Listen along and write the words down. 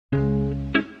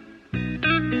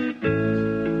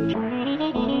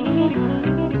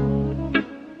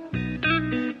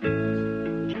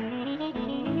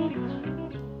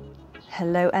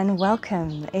and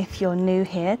welcome. If you're new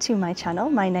here to my channel,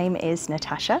 my name is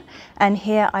Natasha, and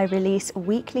here I release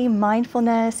weekly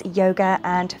mindfulness, yoga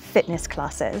and fitness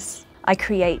classes. I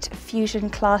create fusion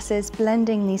classes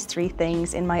blending these three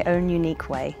things in my own unique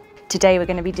way. Today we're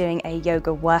going to be doing a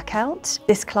yoga workout.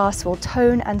 This class will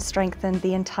tone and strengthen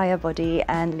the entire body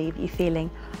and leave you feeling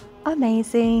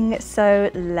amazing. So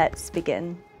let's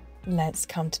begin. Let's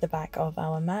come to the back of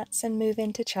our mats and move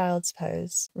into child's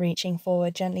pose. Reaching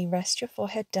forward, gently rest your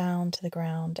forehead down to the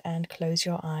ground and close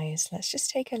your eyes. Let's just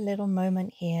take a little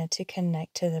moment here to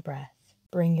connect to the breath.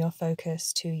 Bring your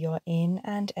focus to your in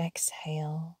and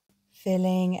exhale,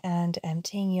 filling and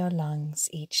emptying your lungs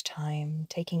each time,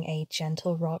 taking a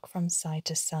gentle rock from side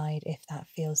to side if that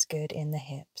feels good in the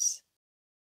hips.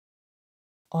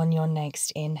 On your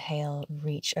next inhale,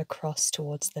 reach across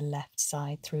towards the left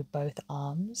side through both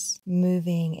arms,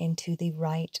 moving into the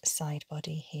right side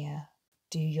body here.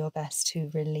 Do your best to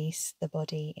release the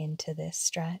body into this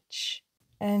stretch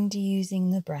and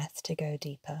using the breath to go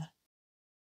deeper.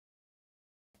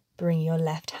 Bring your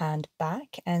left hand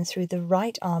back and through the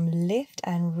right arm, lift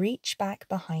and reach back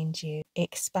behind you.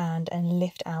 Expand and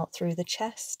lift out through the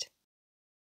chest.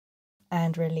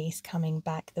 And release, coming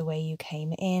back the way you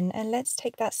came in. And let's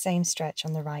take that same stretch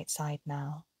on the right side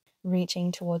now.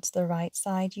 Reaching towards the right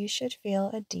side, you should feel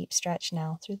a deep stretch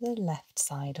now through the left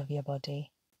side of your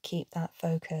body. Keep that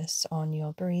focus on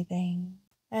your breathing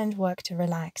and work to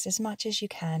relax as much as you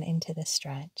can into the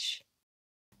stretch.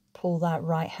 Pull that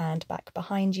right hand back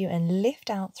behind you and lift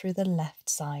out through the left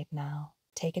side now.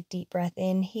 Take a deep breath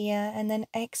in here and then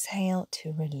exhale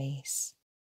to release.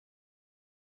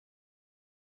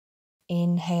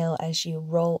 Inhale as you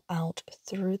roll out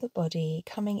through the body,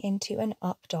 coming into an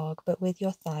up dog, but with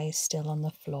your thighs still on the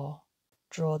floor.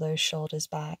 Draw those shoulders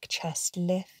back, chest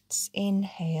lifts,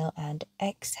 inhale and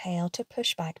exhale to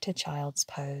push back to child's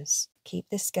pose. Keep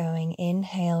this going.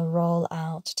 Inhale, roll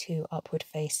out to upward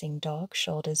facing dog,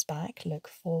 shoulders back, look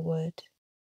forward.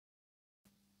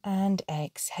 And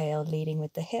exhale, leading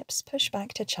with the hips, push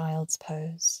back to child's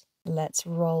pose. Let's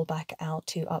roll back out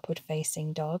to upward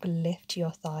facing dog. Lift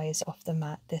your thighs off the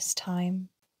mat this time.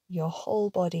 Your whole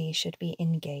body should be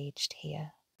engaged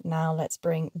here. Now let's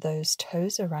bring those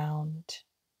toes around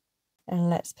and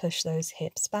let's push those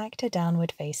hips back to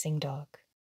downward facing dog.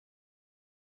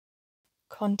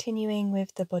 Continuing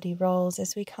with the body rolls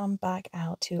as we come back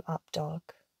out to up dog.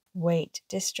 Weight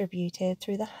distributed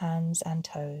through the hands and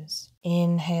toes.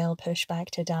 Inhale, push back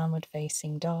to downward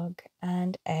facing dog,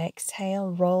 and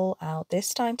exhale, roll out,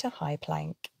 this time to high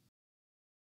plank.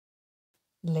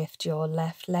 Lift your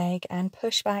left leg and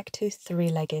push back to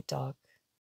three-legged dog.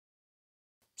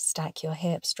 Stack your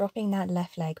hips, dropping that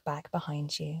left leg back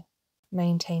behind you.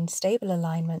 Maintain stable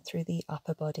alignment through the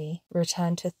upper body.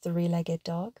 Return to three-legged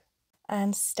dog.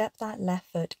 And step that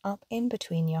left foot up in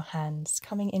between your hands,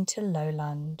 coming into low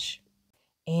lunge.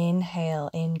 Inhale,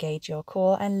 engage your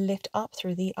core and lift up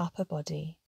through the upper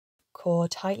body. Core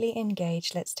tightly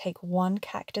engaged. Let's take one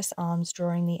cactus arms,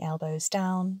 drawing the elbows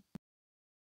down.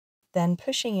 Then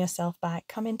pushing yourself back,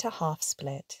 come into half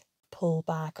split. Pull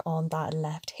back on that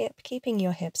left hip, keeping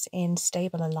your hips in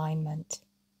stable alignment.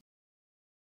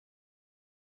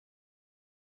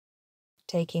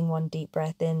 Taking one deep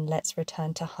breath in, let's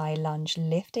return to high lunge,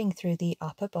 lifting through the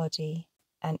upper body.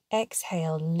 And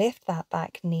exhale, lift that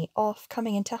back knee off,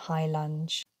 coming into high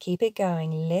lunge. Keep it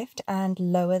going, lift and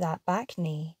lower that back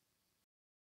knee.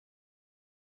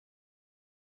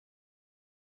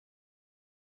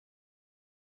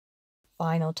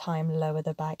 Final time, lower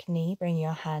the back knee, bring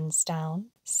your hands down.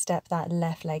 Step that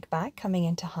left leg back, coming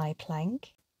into high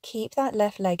plank. Keep that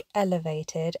left leg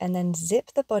elevated and then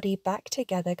zip the body back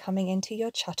together, coming into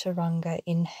your chaturanga,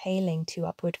 inhaling to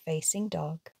upward facing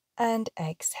dog. And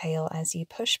exhale as you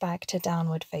push back to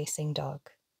downward facing dog.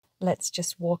 Let's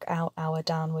just walk out our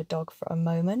downward dog for a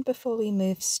moment before we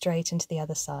move straight into the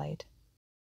other side.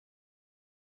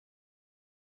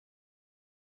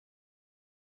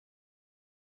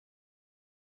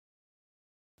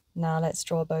 Now let's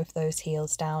draw both those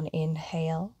heels down.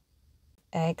 Inhale.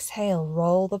 Exhale,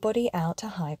 roll the body out to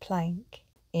high plank.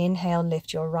 Inhale,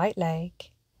 lift your right leg.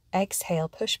 Exhale,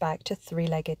 push back to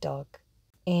three-legged dog.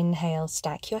 Inhale,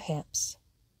 stack your hips.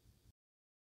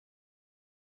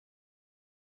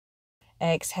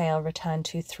 Exhale, return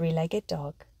to three-legged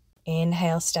dog.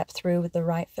 Inhale, step through with the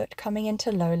right foot, coming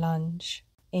into low lunge.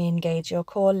 Engage your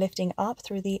core, lifting up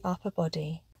through the upper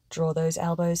body. Draw those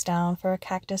elbows down for a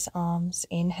cactus arms.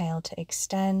 Inhale to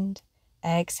extend.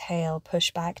 Exhale,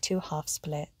 push back to half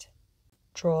split.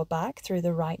 Draw back through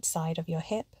the right side of your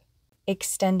hip,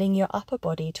 extending your upper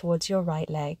body towards your right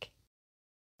leg.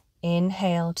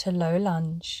 Inhale to low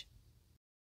lunge.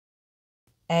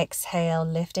 Exhale,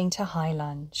 lifting to high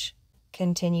lunge.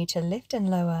 Continue to lift and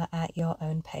lower at your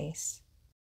own pace.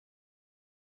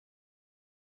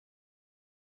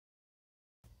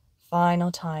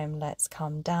 Final time, let's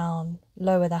come down,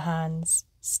 lower the hands,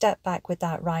 step back with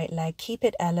that right leg, keep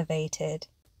it elevated,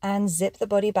 and zip the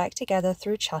body back together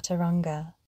through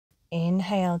chaturanga.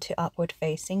 Inhale to upward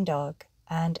facing dog,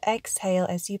 and exhale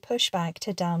as you push back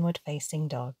to downward facing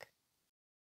dog.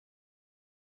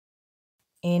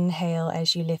 Inhale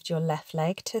as you lift your left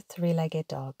leg to three-legged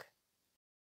dog.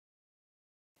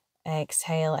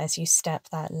 Exhale as you step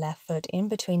that left foot in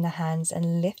between the hands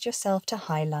and lift yourself to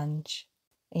high lunge.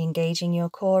 Engaging your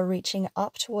core, reaching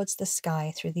up towards the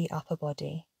sky through the upper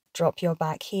body. Drop your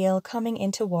back heel, coming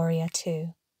into warrior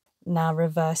two. Now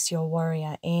reverse your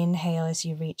warrior. Inhale as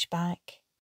you reach back.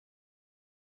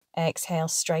 Exhale,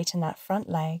 straighten that front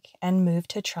leg and move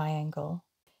to triangle.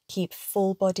 Keep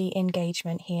full body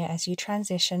engagement here as you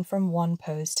transition from one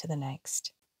pose to the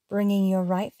next. Bringing your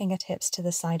right fingertips to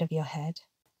the side of your head.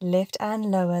 Lift and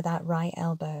lower that right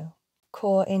elbow.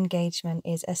 Core engagement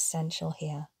is essential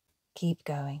here. Keep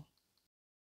going.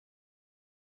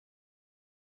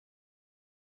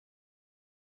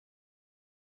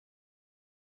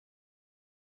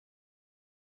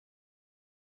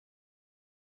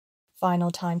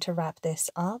 Final time to wrap this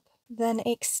up. Then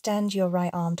extend your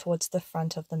right arm towards the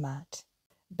front of the mat.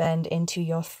 Bend into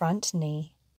your front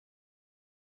knee.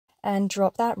 And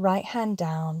drop that right hand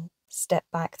down. Step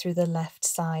back through the left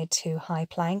side to high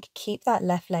plank. Keep that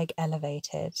left leg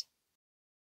elevated.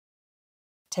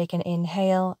 Take an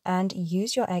inhale and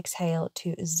use your exhale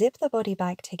to zip the body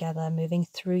back together, moving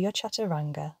through your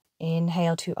chaturanga.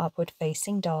 Inhale to upward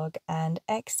facing dog and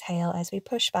exhale as we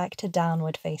push back to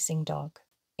downward facing dog.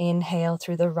 Inhale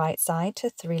through the right side to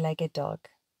three-legged dog.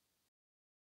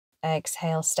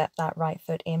 Exhale, step that right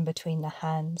foot in between the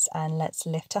hands and let's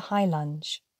lift to high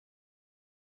lunge.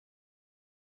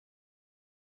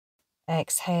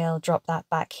 Exhale, drop that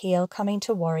back heel, coming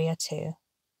to warrior two.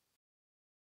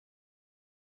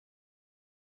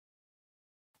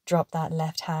 Drop that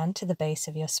left hand to the base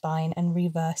of your spine and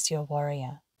reverse your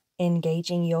warrior.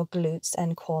 Engaging your glutes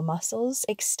and core muscles,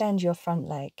 extend your front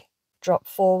leg. Drop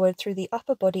forward through the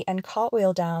upper body and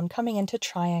cartwheel down, coming into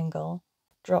triangle.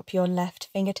 Drop your left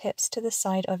fingertips to the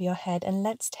side of your head and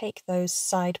let's take those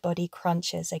side body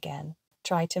crunches again.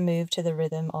 Try to move to the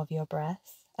rhythm of your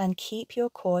breath and keep your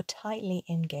core tightly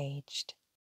engaged.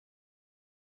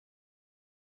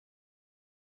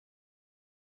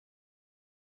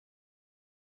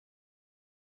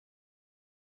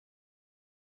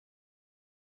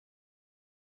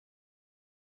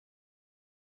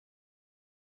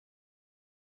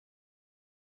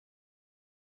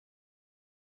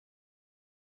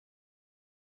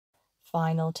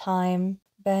 Final time,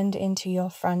 bend into your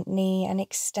front knee and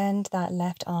extend that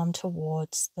left arm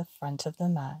towards the front of the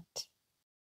mat.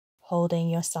 Holding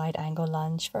your side angle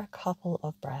lunge for a couple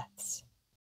of breaths.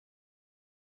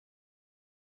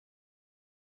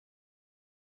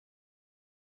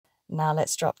 Now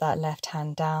let's drop that left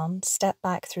hand down, step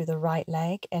back through the right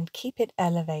leg and keep it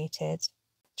elevated.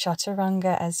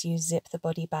 Chaturanga as you zip the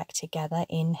body back together,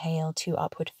 inhale to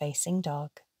upward facing dog.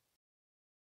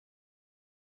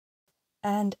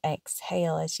 And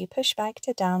exhale as you push back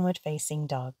to downward facing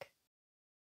dog.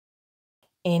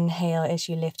 Inhale as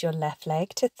you lift your left leg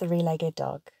to three-legged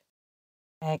dog.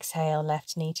 Exhale,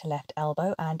 left knee to left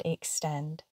elbow and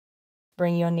extend.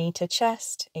 Bring your knee to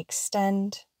chest,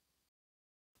 extend.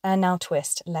 And now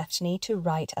twist, left knee to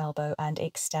right elbow and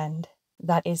extend.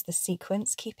 That is the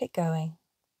sequence, keep it going.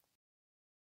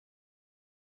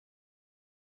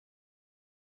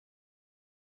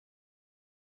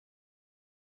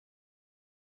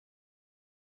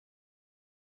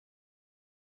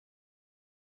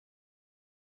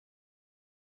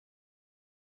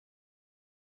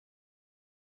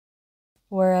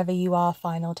 Wherever you are,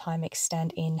 final time,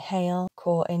 extend, inhale,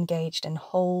 core engaged and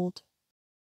hold.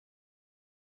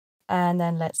 And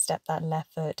then let's step that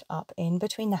left foot up in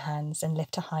between the hands and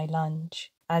lift to high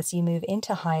lunge. As you move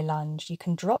into high lunge, you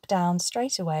can drop down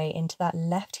straight away into that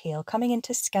left heel, coming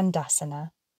into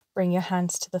Skandasana. Bring your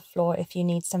hands to the floor if you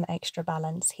need some extra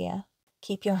balance here.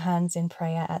 Keep your hands in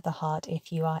prayer at the heart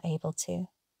if you are able to.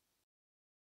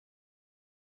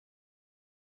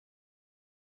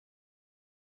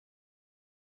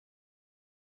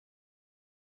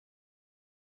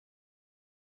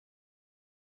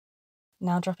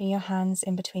 Now dropping your hands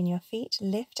in between your feet,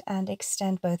 lift and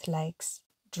extend both legs.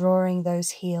 Drawing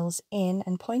those heels in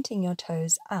and pointing your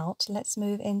toes out, let's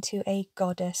move into a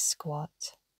goddess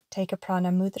squat. Take a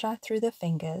prana mudra through the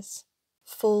fingers.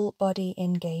 Full body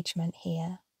engagement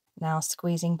here. Now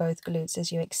squeezing both glutes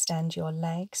as you extend your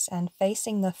legs, and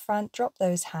facing the front, drop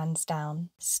those hands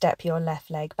down. Step your left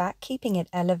leg back, keeping it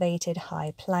elevated,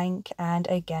 high plank, and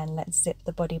again let's zip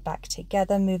the body back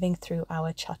together, moving through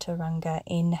our chaturanga.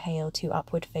 Inhale to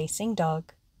upward facing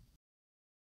dog.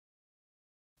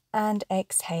 And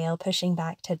exhale, pushing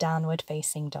back to downward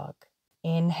facing dog.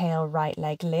 Inhale, right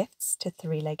leg lifts to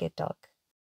three-legged dog.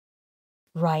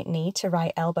 Right knee to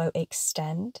right elbow,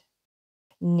 extend.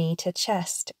 Knee to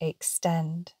chest,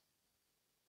 extend.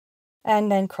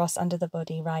 And then cross under the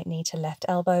body, right knee to left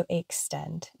elbow,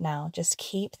 extend. Now just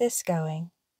keep this going.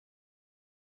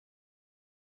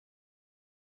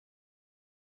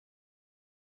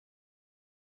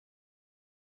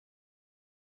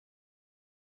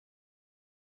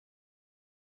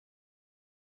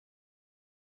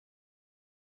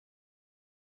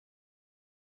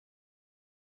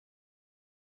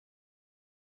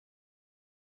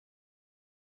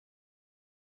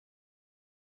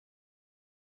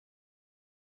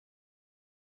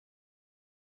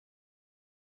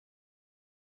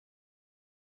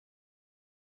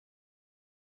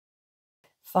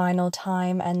 Final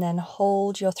time, and then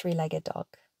hold your three-legged dog,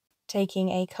 taking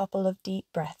a couple of deep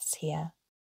breaths here.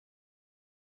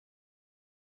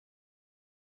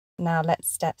 Now let's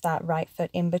step that right foot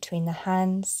in between the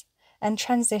hands and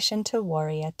transition to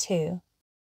warrior two.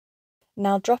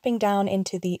 Now dropping down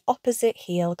into the opposite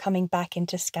heel, coming back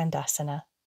into Skandasana.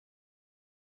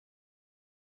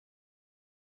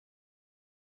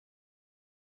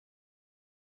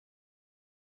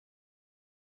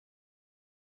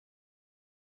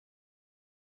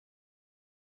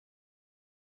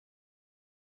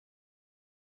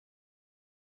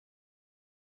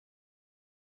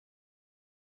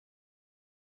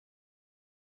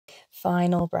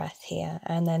 Final breath here,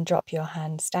 and then drop your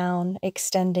hands down,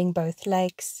 extending both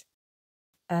legs.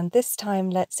 And this time,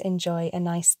 let's enjoy a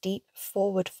nice deep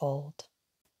forward fold.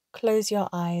 Close your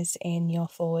eyes in your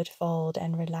forward fold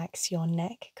and relax your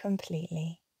neck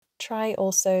completely. Try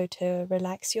also to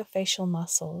relax your facial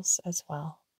muscles as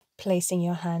well, placing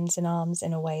your hands and arms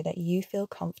in a way that you feel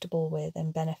comfortable with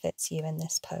and benefits you in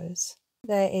this pose.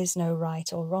 There is no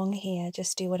right or wrong here,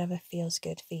 just do whatever feels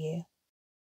good for you.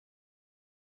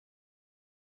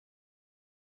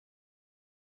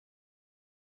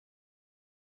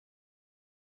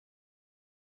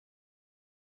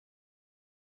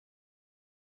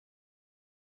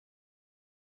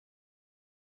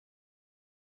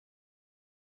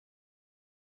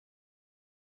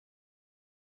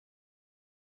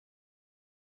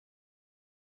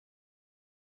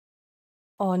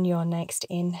 On your next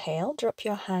inhale, drop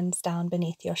your hands down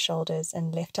beneath your shoulders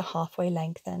and lift to halfway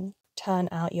lengthen. Turn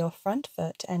out your front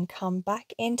foot and come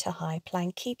back into high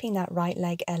plank, keeping that right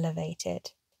leg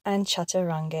elevated. And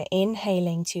chaturanga,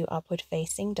 inhaling to upward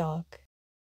facing dog.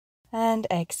 And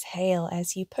exhale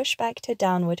as you push back to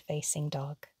downward facing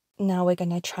dog. Now we're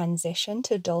going to transition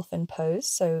to dolphin pose,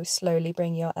 so slowly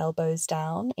bring your elbows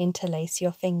down, interlace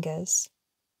your fingers.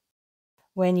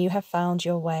 When you have found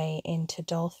your way into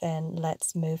dolphin,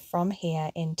 let's move from here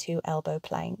into elbow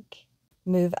plank.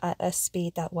 Move at a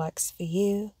speed that works for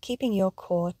you, keeping your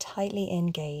core tightly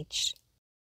engaged.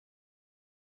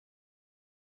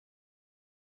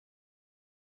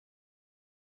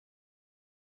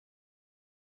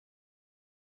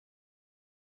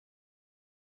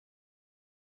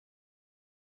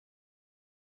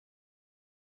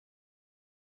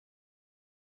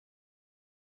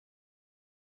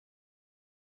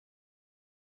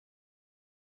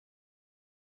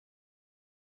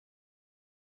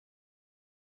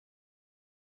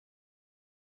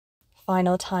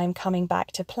 Final time coming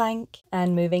back to plank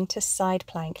and moving to side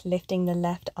plank, lifting the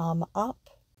left arm up,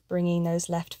 bringing those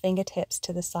left fingertips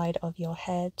to the side of your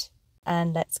head.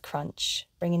 And let's crunch,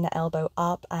 bringing the elbow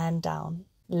up and down,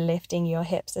 lifting your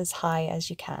hips as high as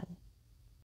you can.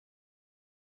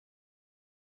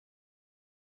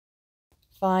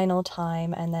 Final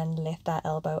time, and then lift that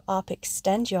elbow up,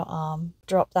 extend your arm,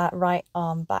 drop that right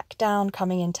arm back down,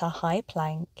 coming into high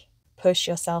plank. Push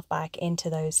yourself back into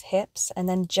those hips and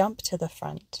then jump to the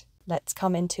front. Let's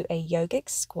come into a yogic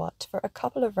squat for a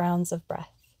couple of rounds of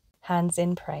breath. Hands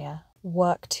in prayer.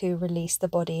 Work to release the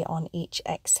body on each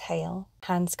exhale.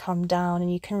 Hands come down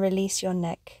and you can release your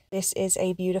neck. This is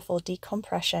a beautiful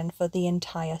decompression for the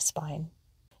entire spine.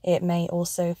 It may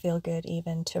also feel good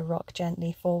even to rock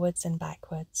gently forwards and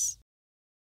backwards.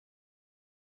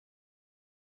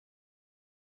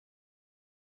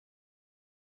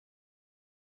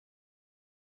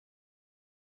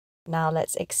 Now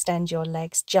let's extend your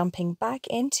legs, jumping back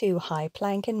into high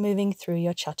plank and moving through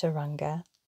your chaturanga.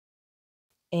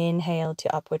 Inhale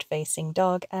to upward facing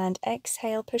dog and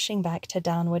exhale, pushing back to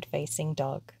downward facing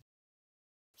dog.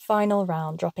 Final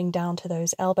round, dropping down to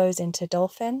those elbows into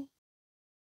dolphin.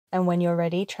 And when you're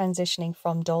ready, transitioning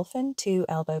from dolphin to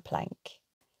elbow plank.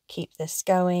 Keep this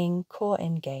going, core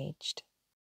engaged.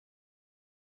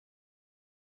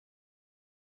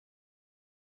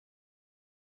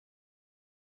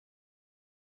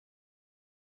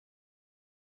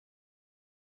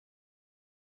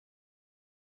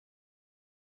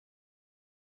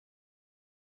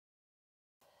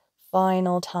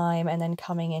 Final time, and then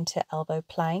coming into elbow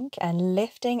plank and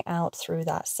lifting out through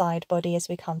that side body as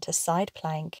we come to side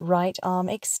plank, right arm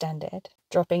extended,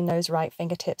 dropping those right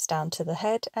fingertips down to the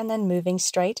head and then moving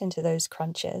straight into those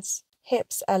crunches.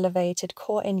 Hips elevated,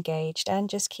 core engaged, and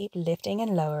just keep lifting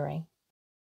and lowering.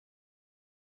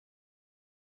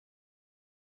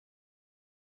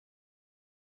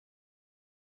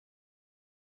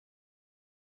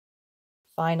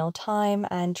 Final time,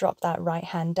 and drop that right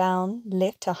hand down,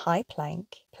 lift to high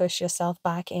plank, push yourself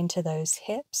back into those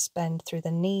hips, bend through the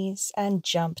knees, and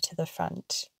jump to the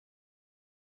front.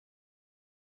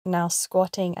 Now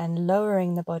squatting and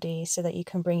lowering the body so that you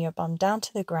can bring your bum down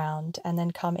to the ground and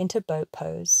then come into boat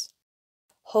pose.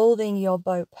 Holding your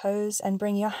boat pose and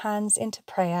bring your hands into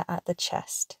prayer at the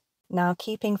chest. Now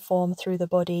keeping form through the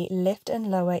body, lift and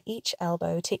lower each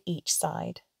elbow to each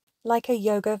side, like a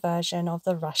yoga version of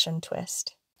the Russian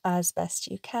twist. As best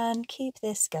you can, keep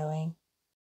this going.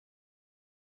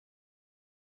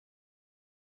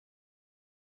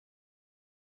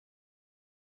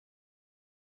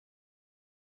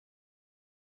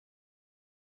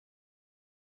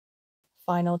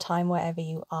 Final time wherever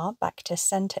you are, back to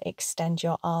center, extend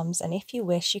your arms, and if you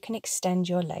wish, you can extend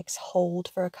your legs. Hold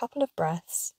for a couple of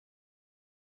breaths.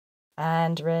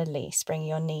 And release. Bring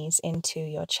your knees into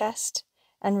your chest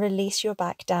and release your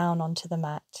back down onto the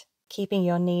mat, keeping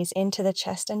your knees into the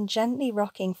chest and gently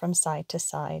rocking from side to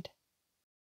side.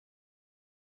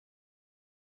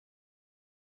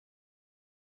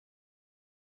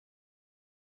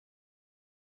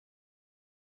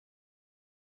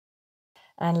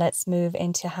 And let's move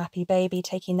into happy baby,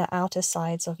 taking the outer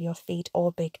sides of your feet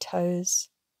or big toes.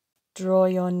 Draw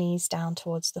your knees down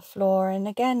towards the floor and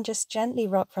again, just gently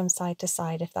rock from side to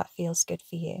side if that feels good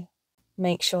for you.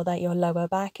 Make sure that your lower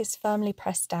back is firmly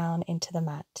pressed down into the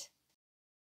mat.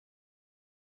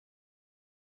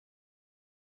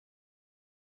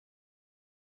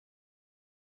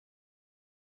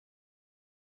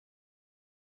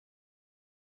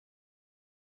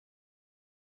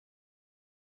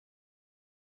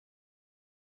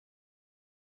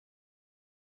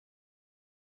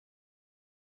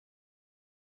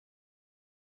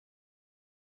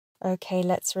 Okay,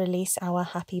 let's release our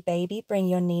happy baby. Bring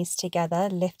your knees together,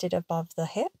 lifted above the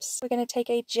hips. We're going to take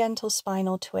a gentle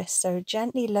spinal twist, so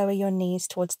gently lower your knees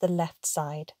towards the left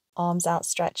side. Arms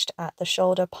outstretched at the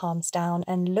shoulder, palms down,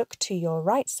 and look to your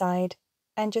right side,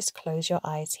 and just close your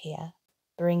eyes here.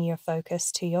 Bring your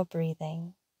focus to your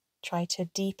breathing. Try to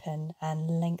deepen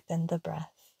and lengthen the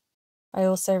breath. I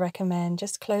also recommend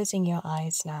just closing your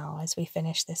eyes now as we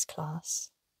finish this class,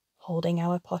 holding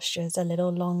our postures a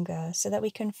little longer so that we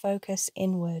can focus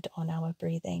inward on our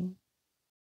breathing.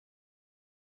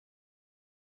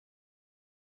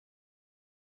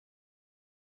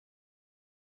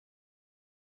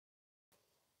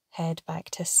 Head back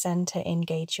to center,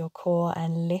 engage your core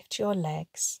and lift your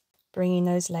legs, bringing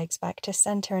those legs back to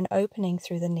center and opening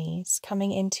through the knees,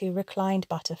 coming into reclined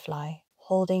butterfly,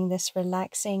 holding this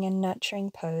relaxing and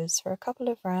nurturing pose for a couple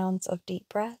of rounds of deep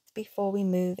breath before we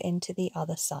move into the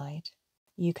other side.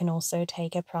 You can also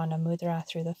take a prana mudra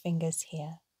through the fingers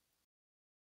here.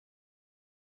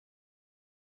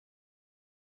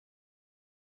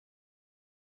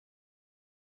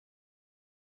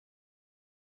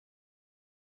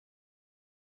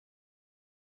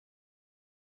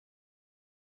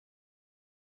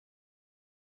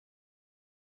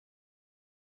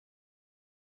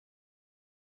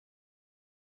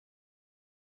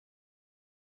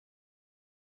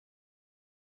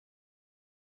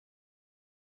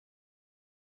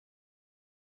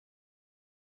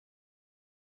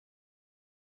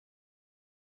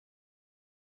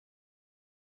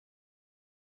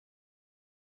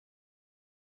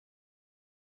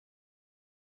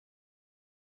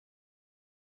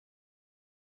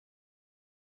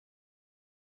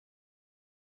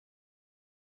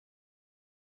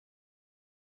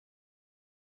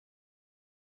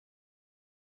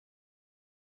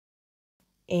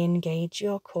 Engage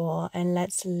your core and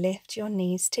let's lift your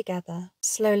knees together.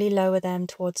 Slowly lower them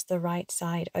towards the right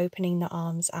side, opening the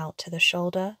arms out to the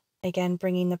shoulder. Again,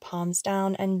 bringing the palms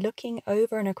down and looking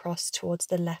over and across towards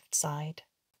the left side.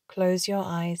 Close your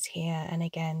eyes here and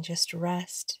again just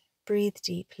rest, breathe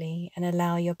deeply, and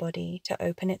allow your body to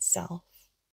open itself.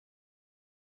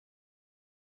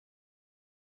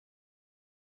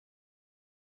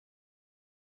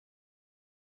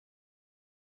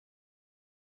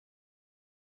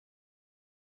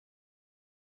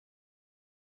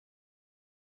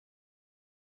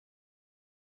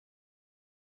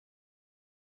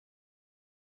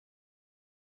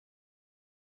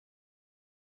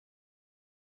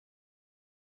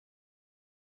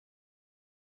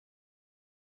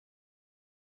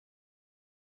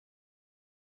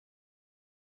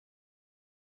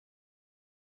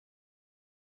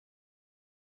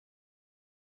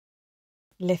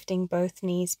 Lifting both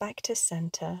knees back to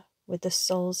center with the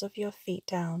soles of your feet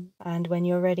down. And when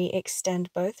you're ready,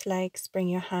 extend both legs, bring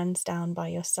your hands down by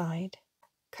your side.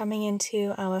 Coming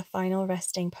into our final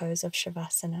resting pose of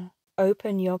Shavasana.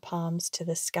 Open your palms to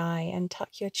the sky and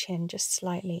tuck your chin just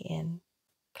slightly in.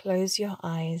 Close your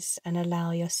eyes and allow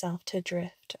yourself to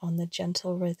drift on the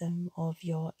gentle rhythm of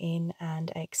your in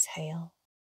and exhale.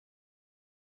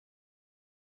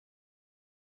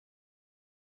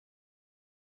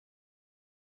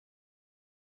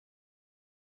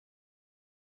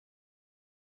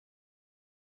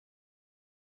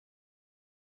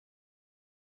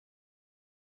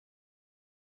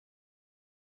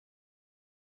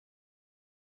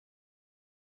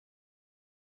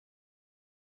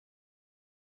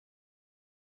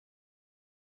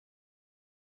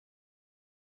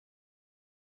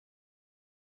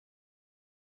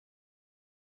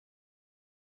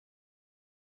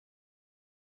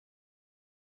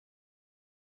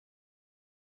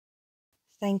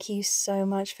 Thank you so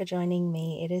much for joining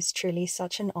me. It is truly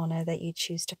such an honor that you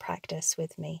choose to practice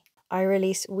with me. I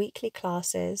release weekly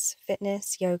classes,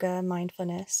 fitness, yoga,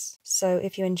 mindfulness. So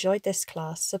if you enjoyed this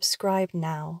class, subscribe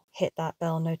now. Hit that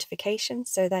bell notification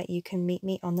so that you can meet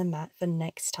me on the mat for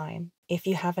next time. If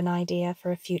you have an idea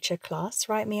for a future class,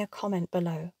 write me a comment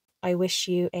below. I wish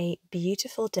you a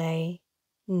beautiful day.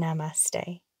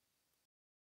 Namaste.